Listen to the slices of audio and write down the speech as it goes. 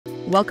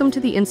Welcome to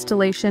the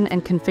installation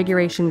and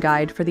configuration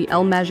guide for the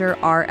Elmeasure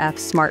RF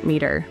Smart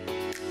Meter.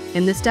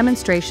 In this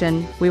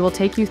demonstration, we will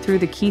take you through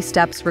the key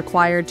steps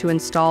required to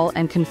install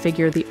and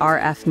configure the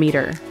RF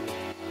meter.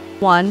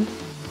 1.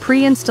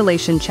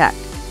 Pre-installation check.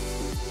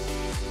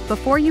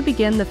 Before you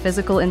begin the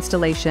physical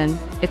installation,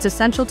 it's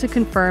essential to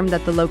confirm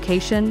that the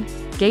location,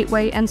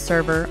 gateway, and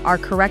server are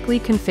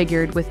correctly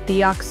configured with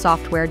Theiox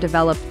software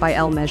developed by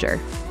Elmeasure.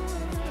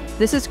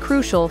 This is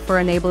crucial for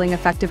enabling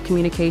effective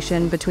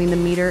communication between the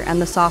meter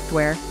and the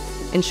software,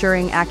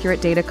 ensuring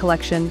accurate data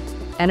collection,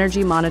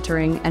 energy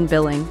monitoring, and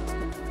billing.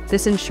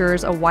 This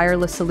ensures a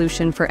wireless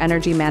solution for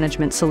energy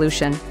management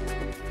solution.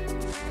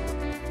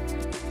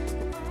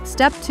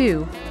 Step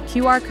 2.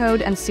 QR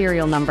code and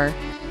serial number.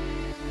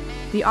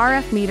 The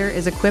RF meter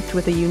is equipped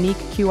with a unique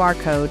QR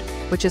code,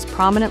 which is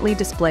prominently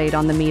displayed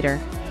on the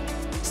meter.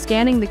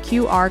 Scanning the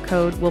QR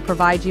code will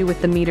provide you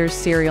with the meter's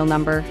serial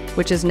number,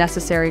 which is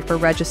necessary for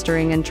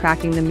registering and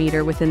tracking the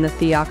meter within the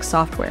Theiox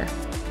software.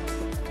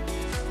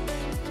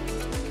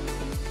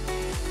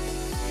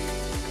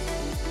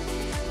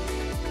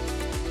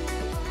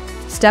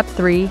 Step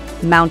 3.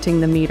 Mounting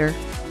the meter.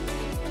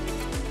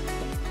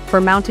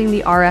 For mounting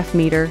the RF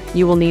meter,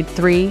 you will need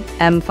 3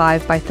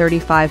 M5 by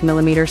 35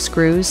 mm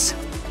screws.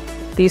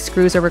 These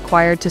screws are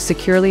required to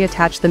securely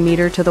attach the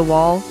meter to the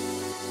wall.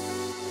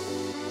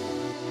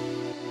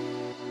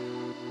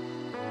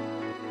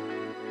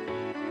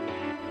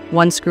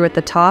 One screw at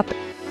the top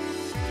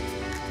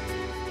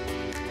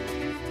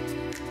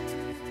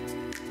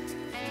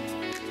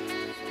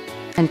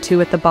and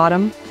 2 at the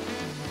bottom.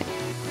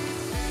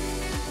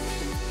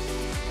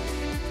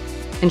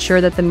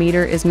 Ensure that the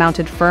meter is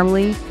mounted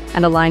firmly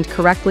and aligned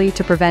correctly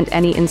to prevent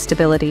any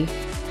instability.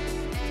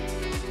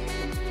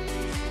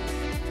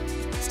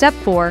 Step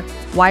 4.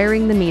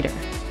 Wiring the meter.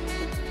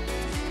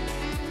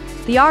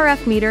 The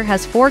RF meter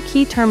has 4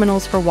 key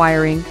terminals for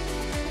wiring.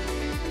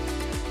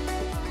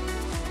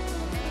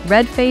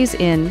 Red phase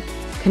in,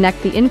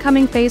 connect the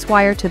incoming phase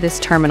wire to this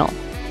terminal.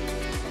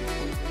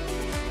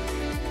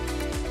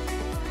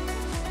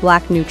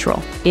 Black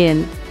neutral,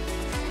 in.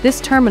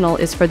 This terminal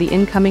is for the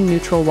incoming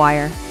neutral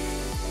wire.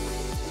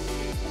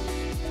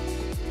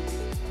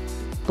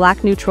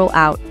 Black neutral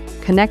out,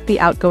 connect the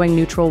outgoing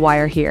neutral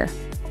wire here.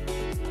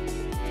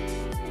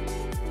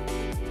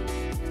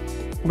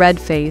 Red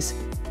phase,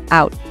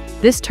 out.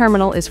 This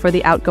terminal is for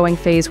the outgoing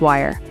phase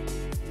wire.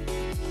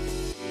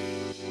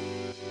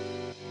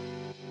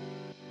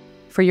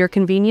 For your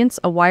convenience,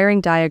 a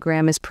wiring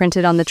diagram is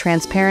printed on the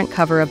transparent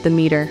cover of the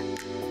meter.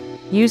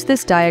 Use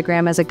this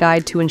diagram as a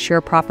guide to ensure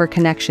proper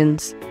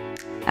connections.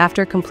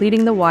 After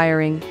completing the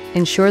wiring,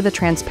 ensure the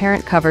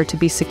transparent cover to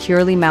be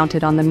securely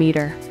mounted on the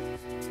meter.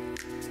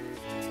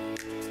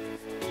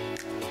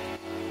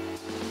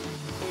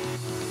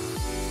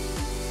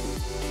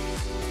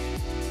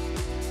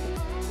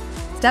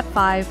 Step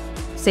 5.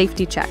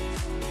 Safety check.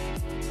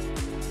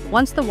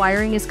 Once the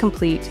wiring is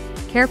complete,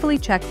 carefully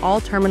check all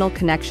terminal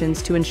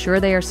connections to ensure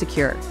they are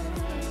secure.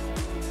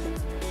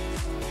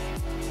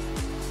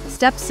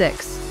 Step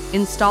 6.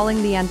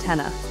 Installing the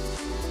antenna.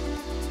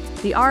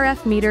 The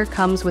RF meter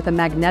comes with a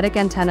magnetic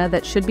antenna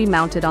that should be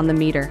mounted on the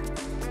meter.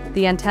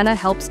 The antenna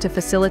helps to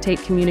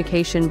facilitate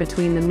communication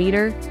between the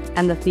meter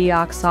and the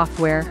Theiox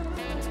software.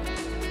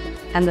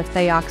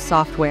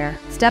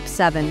 Step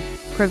 7.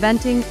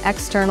 Preventing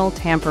external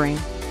tampering.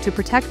 To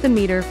protect the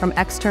meter from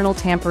external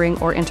tampering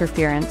or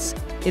interference,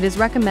 it is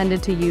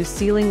recommended to use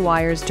sealing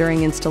wires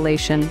during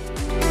installation.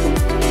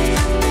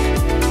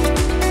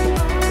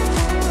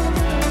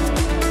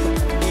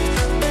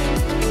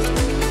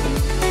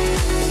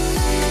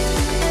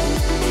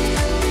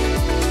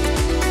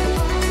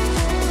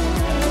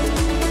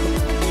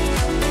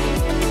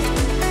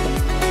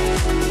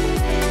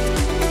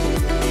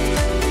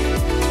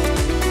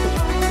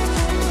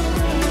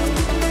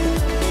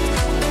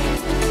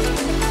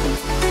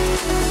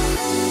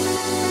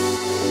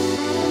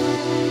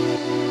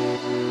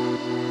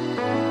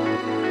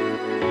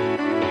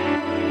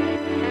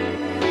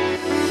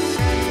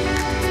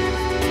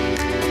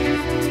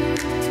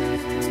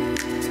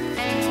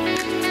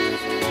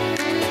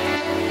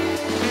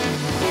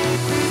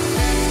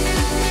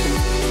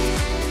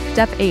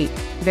 Step 8.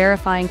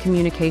 Verifying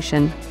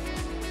communication.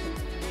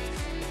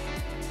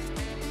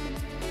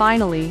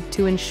 Finally,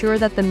 to ensure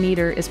that the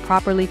meter is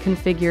properly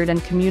configured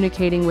and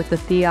communicating with the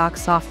Theiox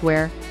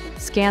software,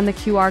 scan the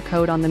QR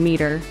code on the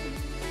meter.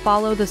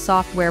 Follow the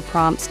software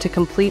prompts to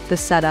complete the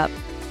setup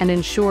and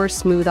ensure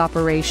smooth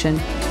operation.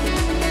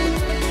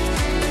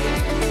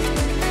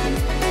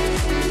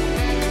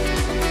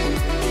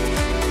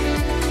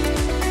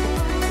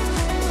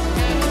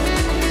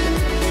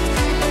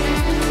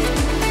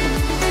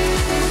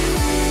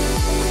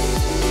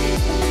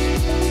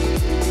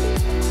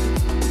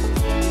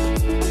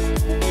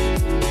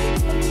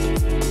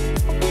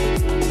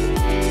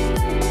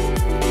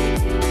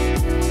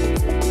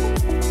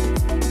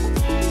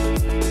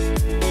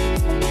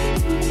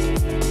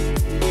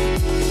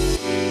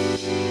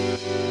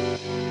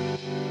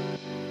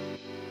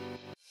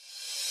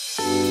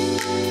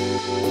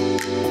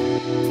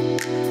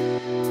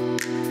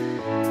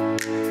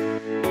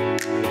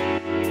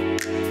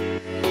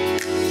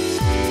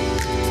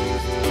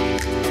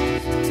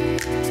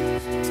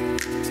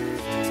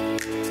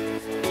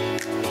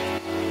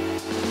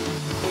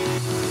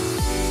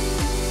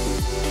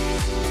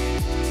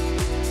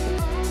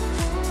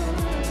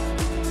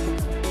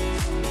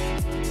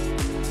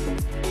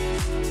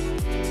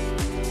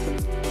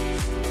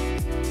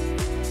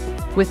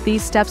 With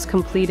these steps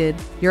completed,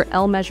 your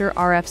Elmeasure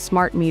RF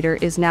Smart Meter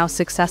is now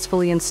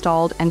successfully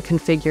installed and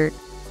configured.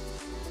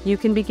 You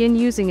can begin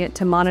using it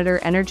to monitor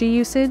energy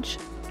usage,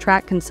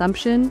 track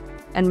consumption,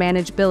 and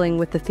manage billing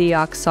with the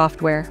Theiox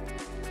software.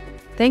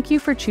 Thank you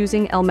for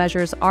choosing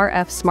Elmeasure's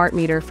RF Smart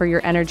Meter for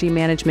your energy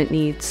management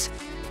needs.